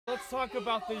let's talk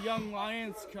about the Young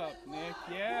Lions Cup, Nick.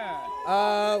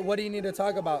 Yeah. What do you need to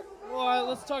talk about? Well,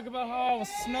 let's talk about how I was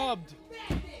snubbed.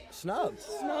 Snubbed?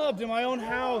 Snubbed in my own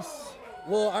house.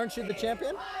 Well, aren't you the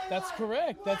champion? That's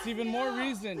correct. That's even more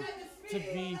reason to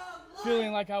be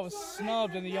feeling like I was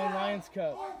snubbed in the Young Lions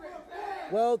Cup.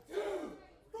 Well,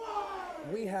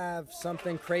 we have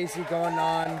something crazy going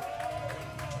on.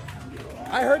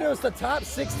 I heard it was the top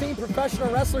 16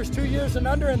 professional wrestlers 2 years and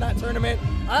under in that tournament.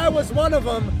 I was one of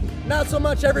them. Not so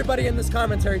much everybody in this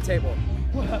commentary table.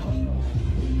 Well,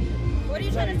 what are you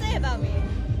trying to say about me?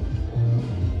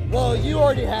 Well, you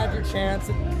already had your chance.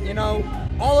 You know,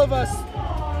 all of us,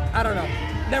 I don't know.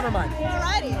 Never mind.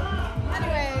 Alrighty.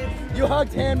 Anyways. You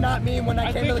hugged him, not me, when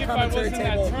I came to the commentary table.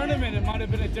 I think if I was in table. that tournament, it might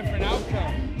have been a different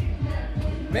outcome.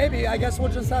 Maybe. I guess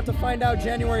we'll just have to find out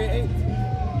January 8th.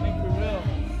 I think we will.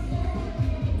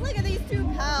 Look at these two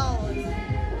pals.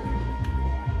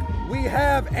 We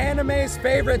have anime's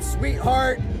favorite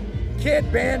sweetheart, Kidd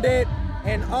Bandit,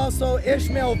 and also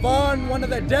Ishmael Vaughn, one of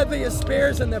the deadliest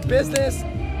spears in the business,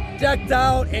 decked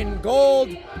out in gold.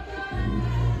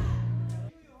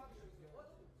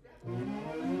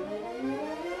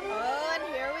 Oh, and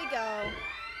here we go.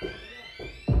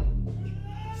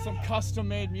 Some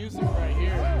custom-made music right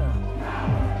here.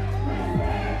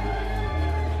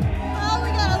 Oh,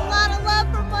 we got a lot of love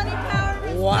for Money, Power,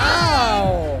 Respect.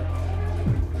 Wow!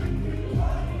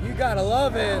 You gotta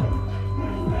love it.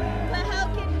 But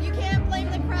you can't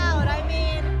blame the crowd. I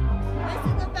mean, this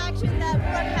is the faction that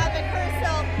Brooke Havok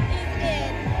herself is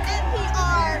in.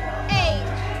 NPR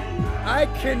 8. I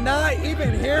cannot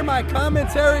even hear my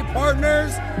commentary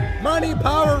partners, Money,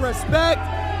 Power, Respect,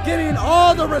 getting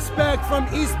all the respect from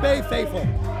East Bay faithful.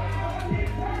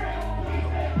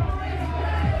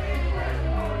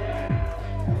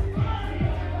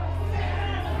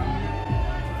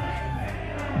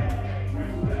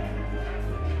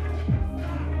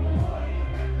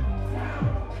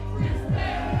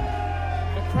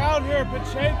 Crowd here at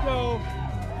Pacheco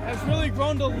has really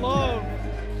grown to love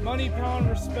Money, Power, and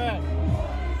Respect.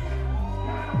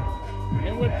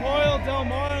 And with Pollo Del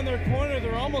Mar in their corner,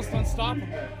 they're almost unstoppable.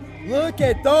 Look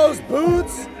at those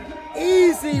boots.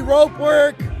 Easy rope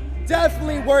work.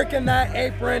 Definitely working that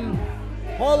apron.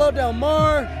 Pollo Del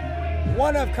Mar,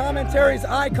 one of commentary's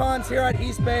icons here at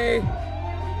East Bay.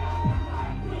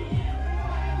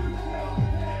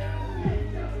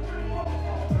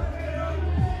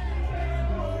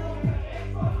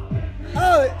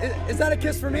 Oh, is that a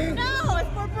kiss for me? No, it's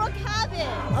for Brooke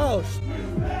Havok. Oh.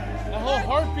 The whole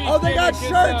heartbeat. Oh, they got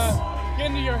shirts. Get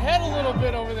into your head a little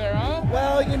bit over there, huh?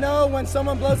 Well, you know, when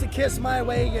someone blows a kiss my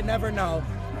way, you never know.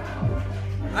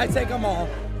 I take them all.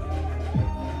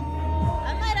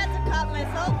 I might have to cop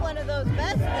myself one of those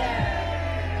vests there.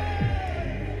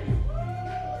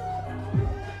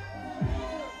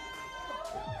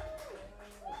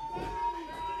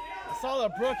 I saw the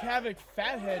Brooke Havok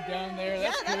fathead down there.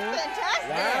 That's yeah, that's cool. fantastic.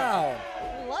 Wow.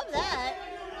 Love that.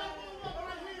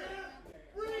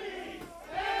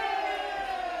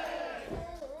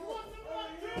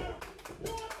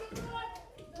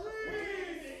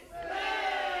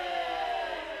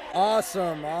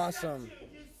 Awesome, awesome.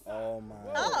 Oh my.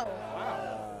 Oh.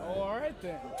 Wow. Oh, all right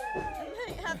then.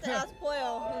 I have to ask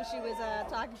Pollo who she was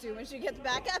talking to when she gets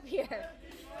back up here.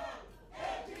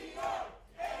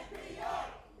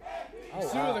 Oh,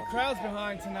 See what the crowd's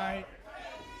behind tonight.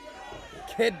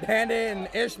 Kidd Bandit and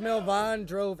Ishmael Vaughn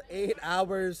drove 8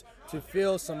 hours to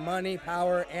feel some money,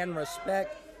 power, and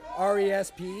respect.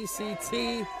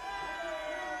 RESPECT.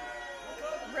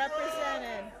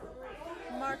 Represented.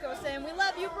 Marco saying, we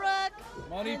love you, Brooke.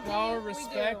 Money, Indeed, power, we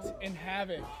respect, do. and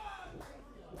havoc.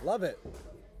 Love it.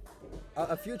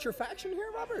 A future faction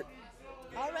here, Robert?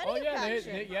 Already Oh a yeah,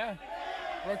 faction. yeah.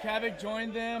 Brooke Havok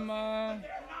joined them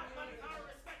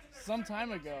some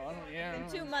time ago. I don't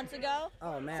know. 2 months ago.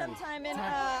 Oh, man. Sometime in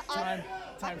Time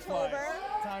October.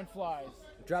 flies. Time flies.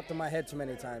 Dropped on my head too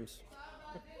many times.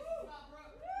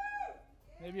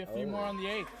 Maybe a few more on the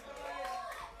 8th.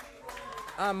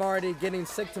 I'm already getting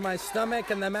sick to my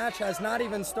stomach, and the match has not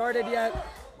even started yet.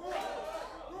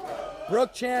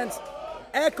 Brooke chants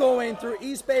echoing through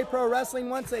East Bay Pro Wrestling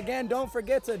once again. Don't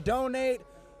forget to donate.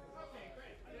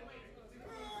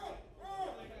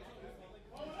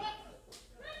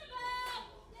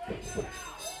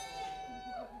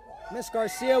 Miss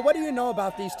Garcia, what do you know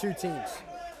about these two teams?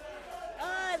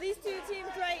 These two teams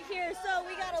right here. So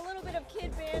we got a little bit of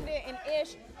Kidd Bandit and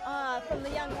Ish from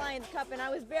the Young Lions Cup, and I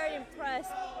was very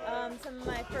impressed. Some of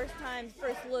my first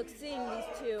looks seeing these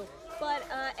two. But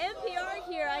NPR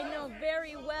here I know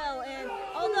very well, and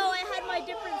although I had my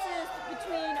differences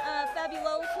between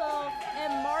Fabuloso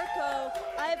and Marco,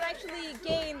 I've actually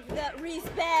gained that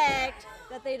respect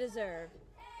that they deserve.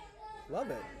 Love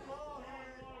it.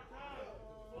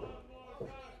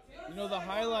 You know, the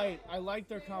highlight, I like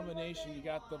their combination. You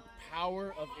got the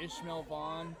power of Ishmael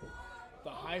Vaughn,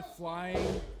 the high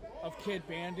flying of Kidd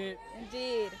Bandit.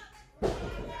 Indeed.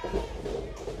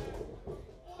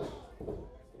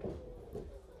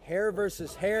 Hair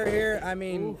versus hair here. I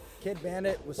mean, oof. Kidd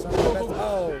Bandit was some of the best.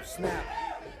 Oh, snap.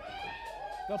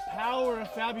 The power of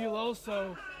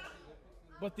Fabuloso,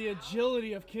 but the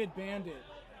agility of Kidd Bandit.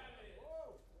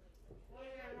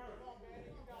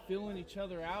 Filling each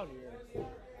other out here.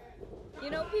 You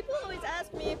know, people always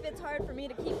ask me if it's hard for me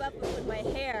to keep up with my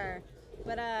hair,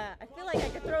 but I feel like I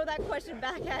could throw that question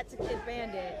back at to Kidd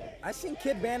Bandit. I seen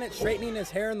Kidd Bandit straightening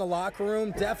his hair in the locker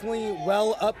room. Definitely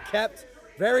well upkept,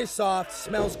 very soft,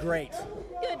 smells great.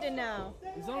 Good to know.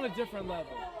 He's on a different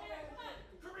level.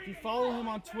 If you follow him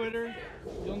on Twitter,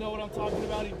 you'll know what I'm talking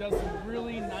about. He does some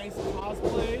really nice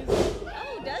cosplays.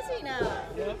 Oh, does he now?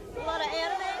 Yep. A lot of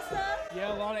anime stuff?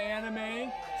 Yeah, a lot of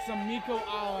anime. Some Miko,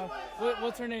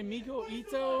 what's her name? Miko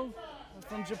Ito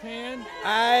from Japan.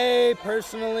 I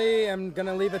personally am going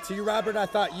to leave it to you, Robert. I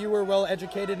thought you were well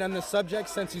educated on the subject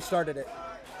since you started it.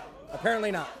 Apparently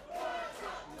not.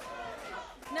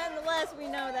 Nonetheless, we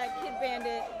know that Kidd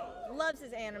Bandit loves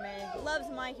his anime, loves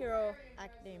My Hero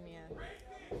Academia.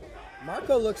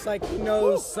 Marco looks like he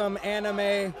knows some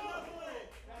anime.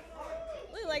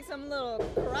 Look like some little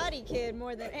karate kid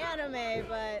more than anime,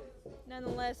 but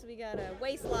nonetheless, we got a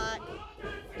waist lock.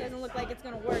 Doesn't look like it's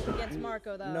going to work against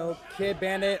Marco, though. No, Kidd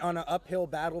Bandit on an uphill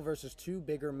battle versus two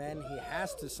bigger men. He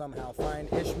has to somehow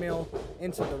find Ishmael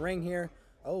into the ring here.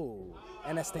 Oh,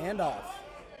 and a standoff.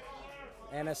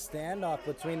 And a standoff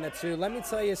between the two. Let me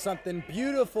tell you something.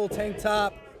 Beautiful tank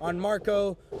top on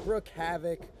Marco. Brooke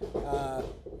Havok.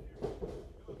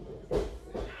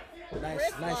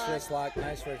 Nice wrist lock.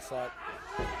 Nice wrist lock.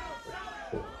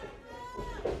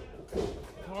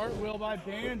 Cartwheel by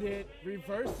Bandit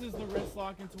reverses the wrist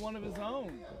lock into one of his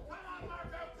own.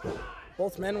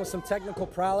 Both men with some technical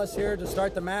prowess here to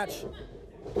start the match.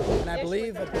 And I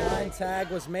believe a blind tag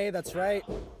was made. That's right.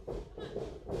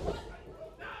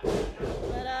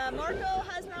 But Marco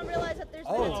has not realized that there's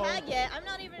been a tag yet. I'm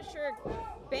not even sure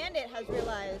Bandit has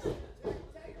realized.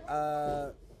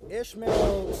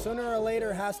 Ishmael, sooner or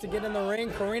later, has to get in the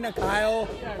ring. Karina Kyle,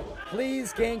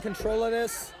 please gain control of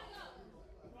this.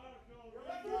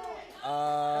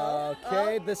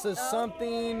 Okay, this is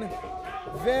something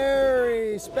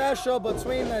very special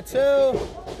between the two.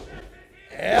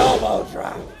 Elbow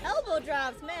drop. Elbow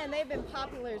drops, man, they've been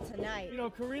popular tonight. You know,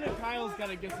 Karina Kyle's got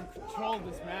to get some control of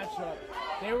this matchup.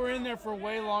 They were in there for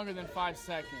way longer than 5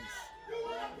 seconds.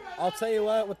 I'll tell you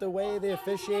what, with the way the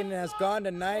officiating has gone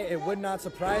tonight, it would not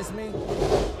surprise me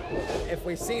if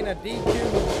we've seen a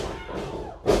DQ.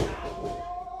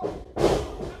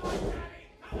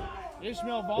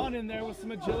 Ishmael Vaughn in there with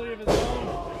some agility of his own.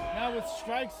 Now with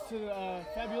strikes to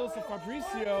Fabuloso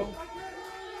Fabricio.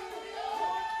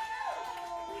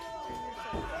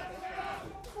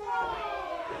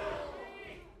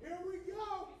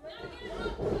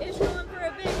 Ish going for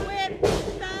a big whip.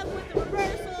 Stop with the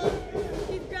reversal.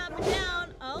 He's dropping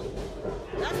down. Oh,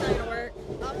 that's not gonna work.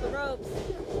 Off the ropes.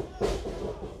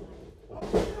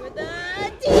 With the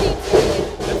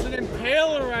DDT. That's an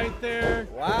impaler right there.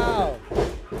 Wow.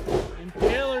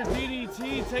 Impaler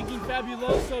DDT taking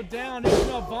Fabuloso down.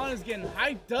 Ishmael Vaughn is getting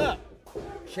hyped up.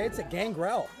 Shades of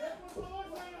Gangrel.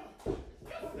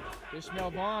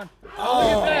 Ishmael Vaughn.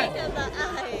 Oh, look at Look at the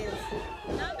eyes.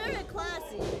 Not very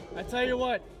classy. I tell you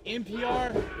what,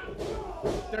 NPR,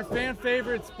 they're fan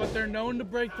favorites, but they're known to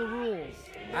break the rules.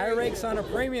 Irake's on a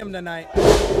premium tonight.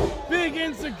 Big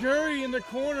enziguri in the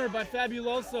corner by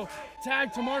Fabuloso.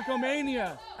 Tag to Marco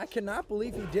Mania. I cannot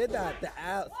believe he did that. The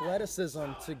athleticism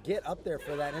to get up there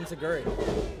for that enziguri.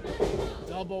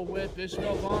 Double whip,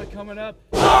 Ishmael Vaughn coming up.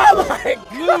 Oh my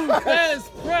Blue God! Fez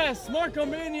press, Marco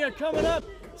Mania coming up.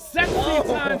 Sexy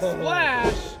time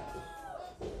splash.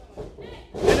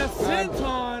 And a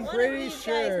senton. Pretty These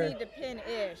sure. guys need to pin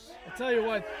Ish. I tell you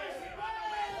what,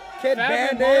 Kidd Fab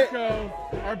and Bandit.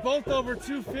 Marco are both over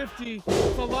 250.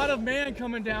 It's a lot of man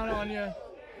coming down on you.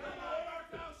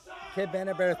 Kidd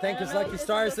Bandit better thank his lucky This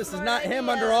stars. is a This is smart not him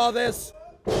idea. under all this.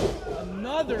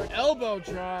 Another elbow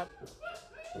drop.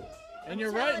 And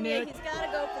you're right, Telling you, Nick. he's got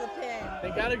to go for the pin. They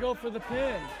got to go for the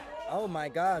pin. Oh my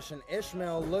gosh, and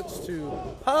Ishmael looks to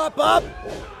pop up.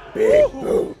 Big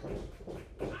boom.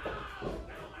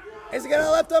 Is he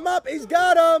gonna lift him up? He's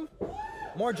got him.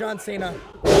 More John Cena.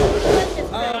 Lift his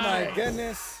Oh my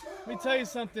goodness. Let me tell you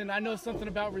something. I know something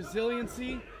about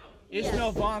resiliency.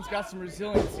 Ishmael Vaughn's got some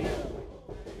resiliency.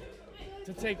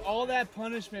 To take all that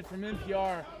punishment from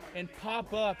NPR and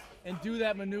pop up and do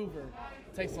that maneuver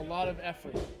takes a lot of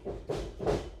effort.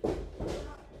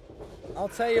 I'll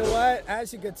tell you what,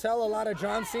 as you could tell, a lot of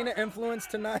John Cena influence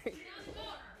tonight.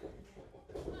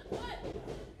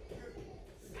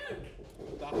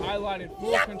 The highlight in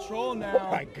full control now.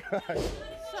 Oh my gosh.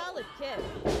 Solid kick.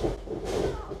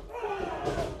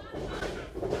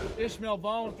 Ishmael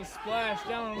Vaughn with the splash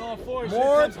down on all fours.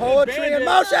 More poetry in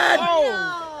motion!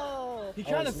 Oh! No. He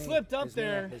kind of slipped up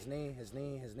there. His knee.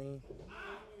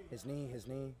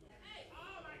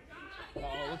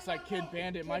 Oh, looks like Kidd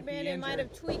Bandit might be injured. Might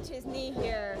have tweaked his knee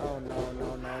here. Oh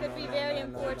no. Could be very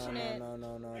unfortunate. No.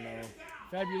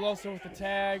 Fabuloso with the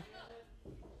tag.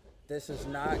 This is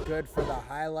not good for the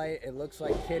highlight. It looks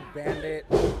like Kidd Bandit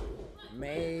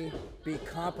may be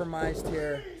compromised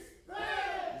here.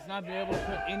 He's not been able to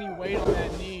put any weight on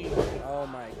that knee. Oh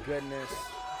my goodness.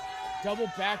 Double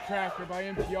backcracker by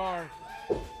NPR.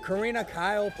 Karina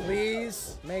Kyle,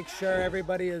 please make sure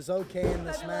everybody is okay in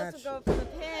this match. Go for the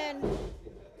pin.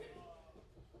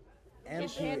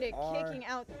 Kidd Bandit NPR. kicking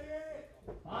out.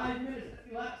 5 minutes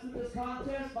elapsed in this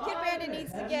contest. Kidd Bandit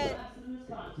needs to get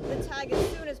the tag as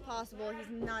soon as possible. He's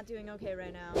not doing okay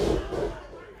right now.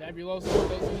 Fabuloso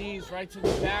with those knees right to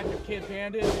the back of Kidd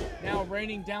Bandit. Now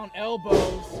raining down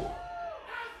elbows.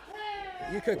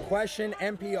 You could question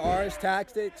NPR's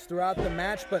tactics throughout the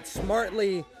match, but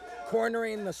smartly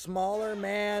cornering the smaller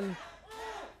man,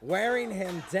 wearing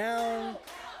him down.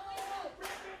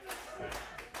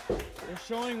 They're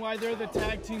showing why they're the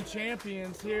tag team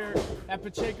champions here at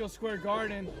Pacheco Square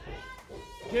Garden.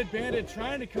 Kidd Bandit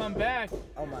trying to come back.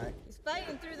 Oh my. He's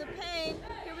fighting through the pain.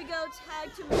 Here we go,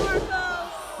 tag to Marco.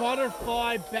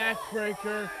 Butterfly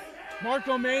backbreaker.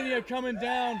 Marco Mania coming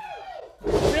down.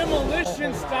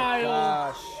 Demolition style.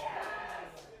 Gosh.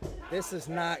 This is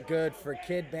not good for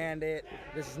Kidd Bandit.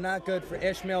 This is not good for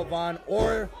Ishmael Vaughn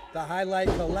or the highlight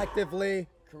collectively.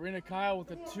 Karina Kyle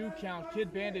with a 2 count.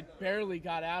 Kidd Bandit barely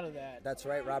got out of that. That's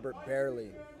right, Robert,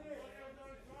 barely.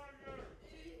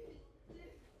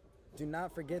 Do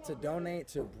not forget to donate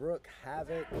to Brooke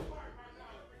Havok.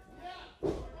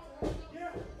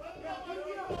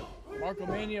 Marco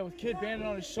Mania with Kidd Bandit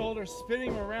on his shoulder,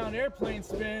 spinning him around, airplane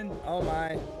spin. Oh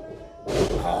my.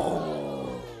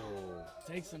 Oh.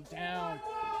 Takes him down.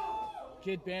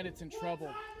 Kidd Bandit's in trouble.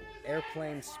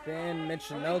 Airplane spin,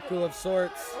 Michinoku of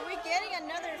sorts. Are we getting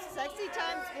another sexy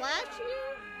time splash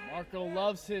here? Marco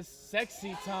loves his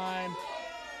sexy time.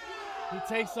 He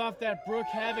takes off that Brooke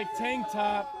Havok tank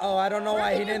top. Oh, I don't know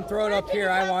why he didn't throw it up here.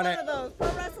 I want it. One of those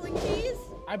Pro Wrestling Tees?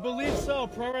 I believe so.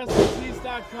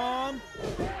 ProWrestlingTees.com.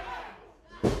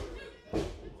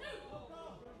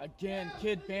 Again,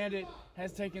 Kidd Bandit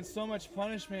has taken so much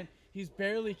punishment. He's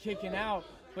barely kicking out,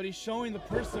 but he's showing the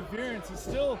perseverance. He's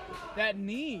still that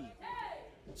knee.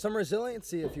 Some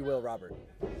resiliency, if you will, Robert.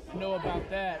 I know about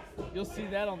that. You'll see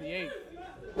that on the 8th.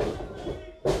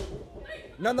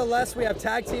 Nonetheless, we have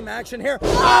tag team action here.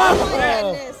 Oh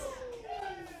my goodness.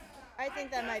 I think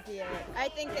that might be it. I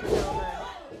think it's over.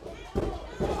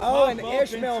 Oh, and Pop up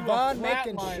Ishmael into a Vaughn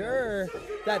making flatliner. sure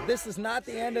that this is not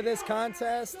the end of this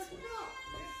contest.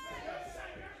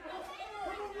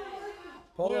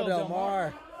 Pollo Del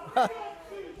Mar.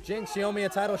 Jinx, you owe me a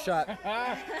title shot.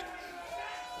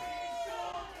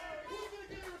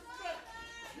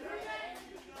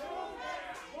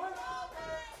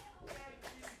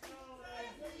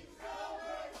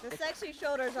 The sexy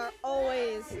shoulders are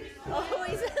always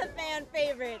a fan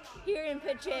favorite here in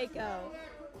Pacheco.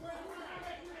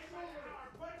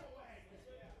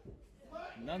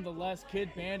 Nonetheless, Kidd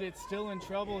Bandit still in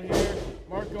trouble here.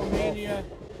 Marco Mania,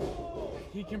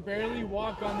 he can barely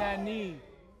walk on that knee.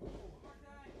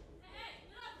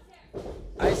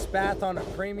 Ice bath on a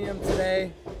premium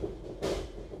today.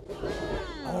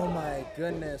 Oh my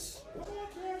goodness.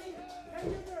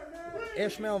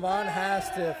 Ishmael Vaughn has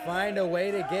to find a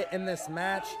way to get in this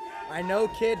match. I know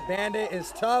Kidd Bandit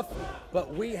is tough,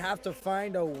 but we have to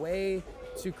find a way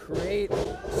to create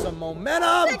some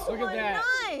momentum. Look at that.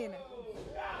 619.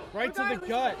 Right to the Regardless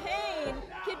gut. of pain,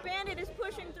 Kidd Bandit is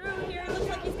pushing through here. It looks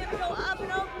like he's gonna go up and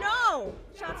over. No!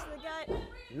 Shots to the gut.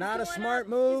 Not a Going smart up.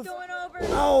 move. He's going over.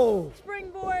 Oh!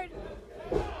 Springboard.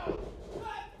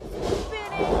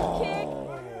 Spinning kick.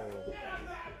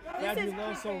 This is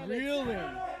Fabuloso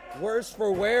reeling. Worse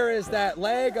for wear is that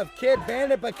leg of Kidd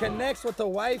Bandit, but connects with the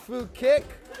waifu kick.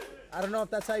 I don't know if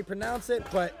that's how you pronounce it,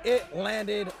 but it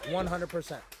landed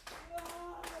 100%.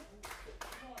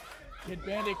 Kid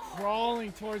Bandit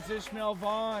crawling towards Ishmael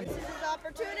Vaughn. This is his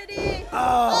opportunity.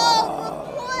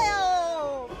 Oh!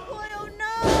 Pollo,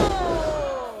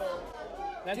 no!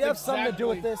 That's Do you have something to do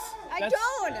with this? I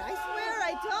don't. I swear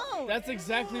I don't. That's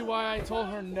exactly why I told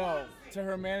her no to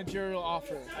her managerial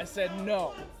offer. I said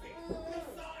no.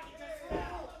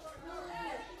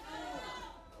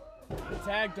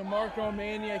 Tag to Marco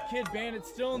Mayur. Kid Bandit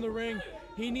still in the ring.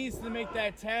 He needs to make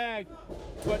that tag.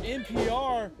 But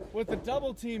NPR with the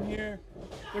double team here,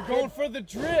 they're going for the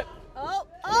drip.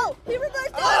 Oh, he reversed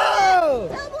it. Oh!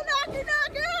 Double knocker.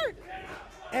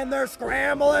 And they're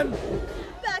scrambling.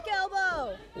 Back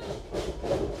elbow.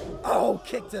 Oh,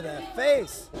 kick to the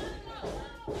face.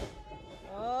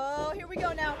 Oh, here we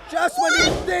go now. Just when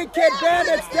you think Kid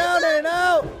Bandit's down and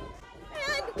out,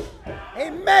 he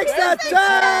makes that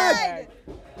tag.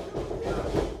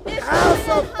 House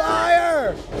of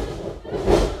Fire.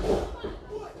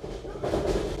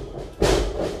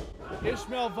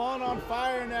 Ishmael Vaughn on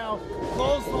fire now.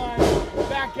 Clothesline,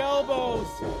 back elbows.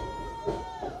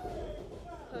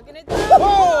 Hooking it down.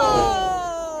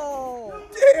 Oh!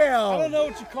 Damn! I don't know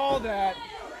what you call that.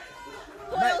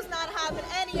 Pollo's not having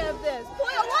any of this.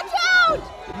 Pollo, watch out!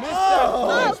 Missed that Oh.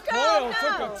 punch. Go, Pollo go.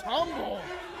 took a tumble.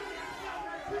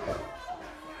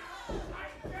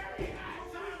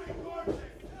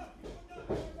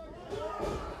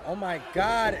 Oh my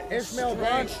God, Ishmael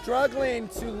Vaughn struggling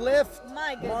to lift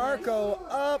My goodness. Marco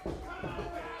up.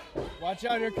 Watch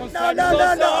out, here comes No.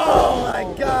 Fabuloso. Oh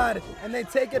my God. And they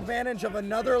take advantage of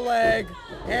another leg.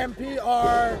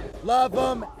 NPR, love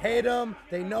them, hate them.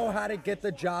 They know how to get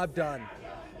the job done.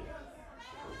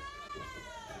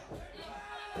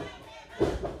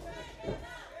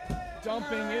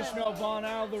 Dumping Ishmael Vaughn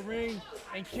out of the ring,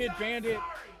 and Kid Bandit,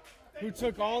 who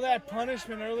took all that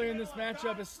punishment earlier in this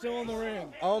matchup, is still in the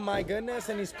ring. Oh my goodness,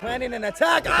 and he's planning an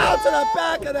attack out to the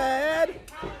back of the head.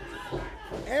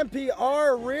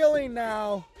 NPR reeling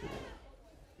now.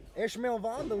 Ishmael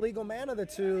Vaughn, the legal man of the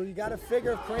two. You got to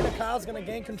figure if Karina Kyle's going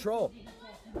to gain control.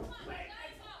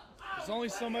 There's only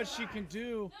so much she can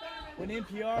do when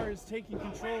NPR is taking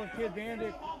control of Kid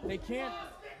Bandit. They can't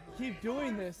keep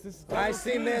doing this. This is I double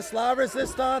seen team. this, La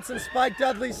Resistance and Spike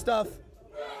Dudley stuff.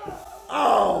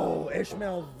 Oh,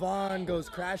 Ishmael Vaughn goes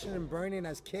crashing and burning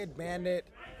as Kid Bandit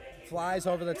flies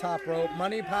over the top rope.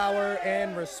 Money, power,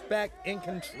 and respect in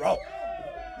control.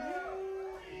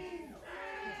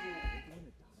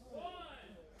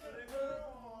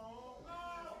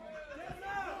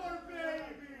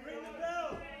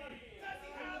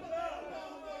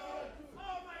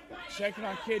 Checking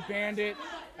on Kid Bandit.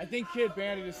 I think Kid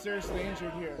Bandit is seriously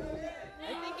injured here.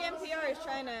 I think NPR is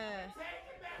trying to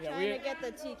get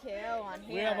the TKO on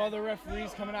here. We have other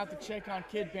referees coming out to check on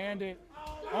Kid Bandit.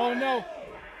 Oh no!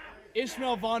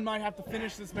 Ishmael Vaughn might have to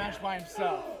finish this match by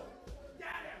himself.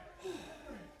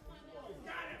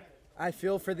 I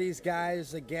feel for these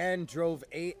guys. Again, drove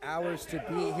 8 hours to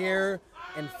be here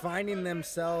and finding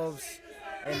themselves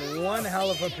in one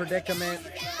hell of a predicament.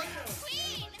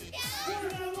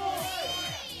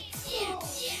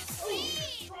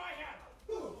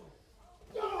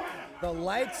 The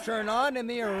lights turn on in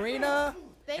the arena.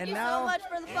 Thank and you now so much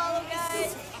for the follow,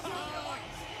 guys.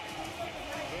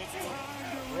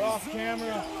 We're off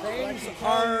camera.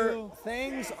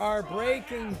 Things are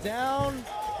breaking down.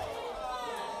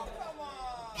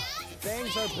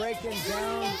 Things are breaking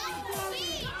down.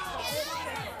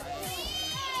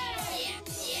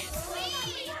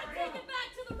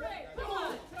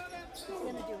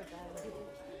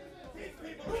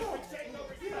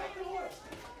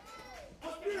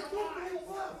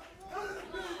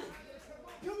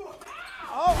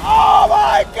 Oh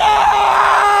my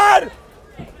God!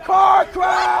 Car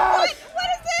crash! What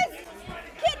is this?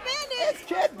 Kid Bandit!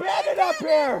 Kid Bandit up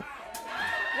here!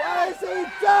 What is he doing?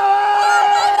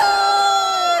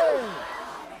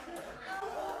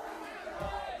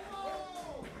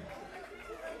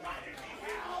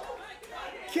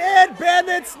 Kid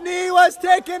Bandit's knee was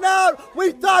taken out.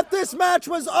 We thought this match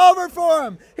was over for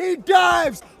him. He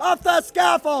dives off the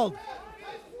scaffold.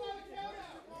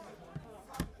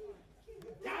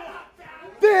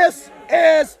 This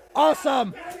is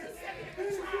awesome.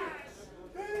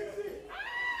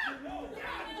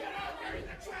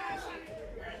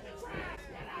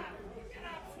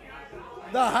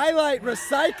 The highlight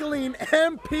recycling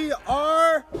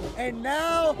NPR, and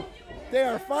now they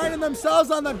are finding themselves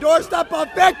on the doorstep of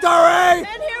victory. And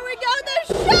here we go,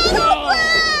 the Shadow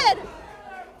Bread!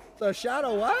 The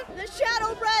Shadow what? The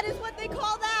Shadow Bread is what they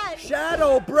call that.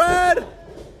 Shadow Bread.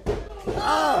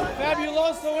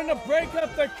 Fabuloso in to break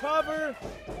up the cover.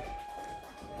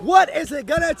 What is it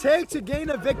gonna take to gain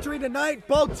a victory tonight?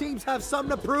 Both teams have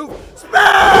something to prove. Spear!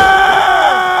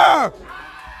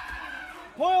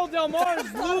 Pollo Del Mar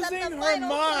is losing her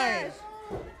mind.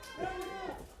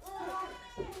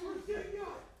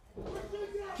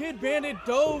 Kidd Bandit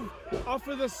dove off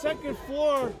of the second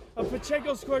floor of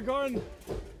Pacheco Square Garden.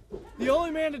 The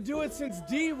only man to do it since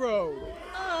D-Road.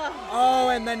 Oh,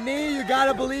 and the knee, you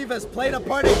gotta believe, has played a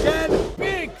part again.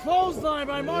 Big clothesline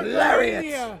by Marco Lariat.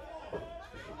 Mayur.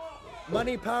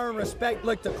 Money, Power, and Respect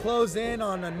look to close in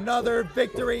on another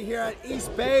victory here at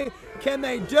East Bay. Can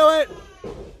they do it?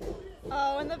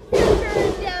 Oh, and the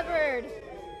future endeavored.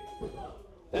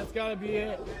 That's gotta be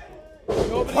it.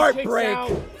 Nobody Heartbreak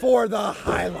kicks out. for the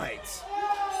highlights.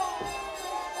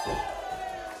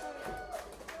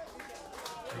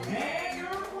 And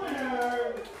your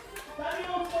winner,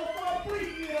 Fabuloso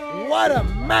Fabricio. What a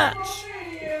match!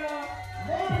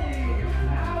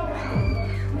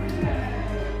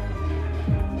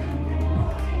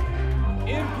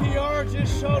 NPR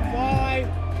just showed why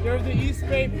they're the East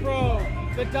Bay Pro,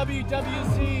 the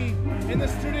WWZ, and the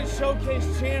Student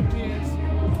Showcase champions,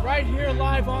 right here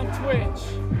live on Twitch.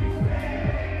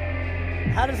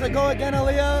 How does it go again,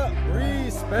 Aleyah?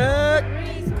 Respect.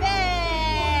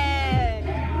 Respect.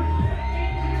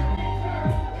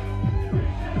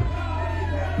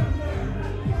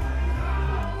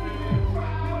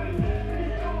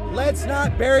 Let's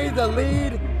not bury the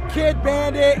lead. Kidd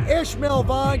Bandit, Ishmael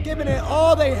Vaughn, giving it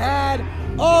all they had,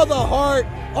 all the heart,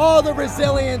 all the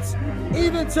resilience,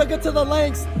 even took it to the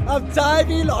lengths of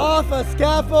diving off a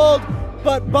scaffold.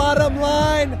 But bottom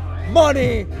line,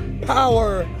 money,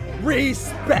 power,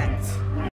 respect.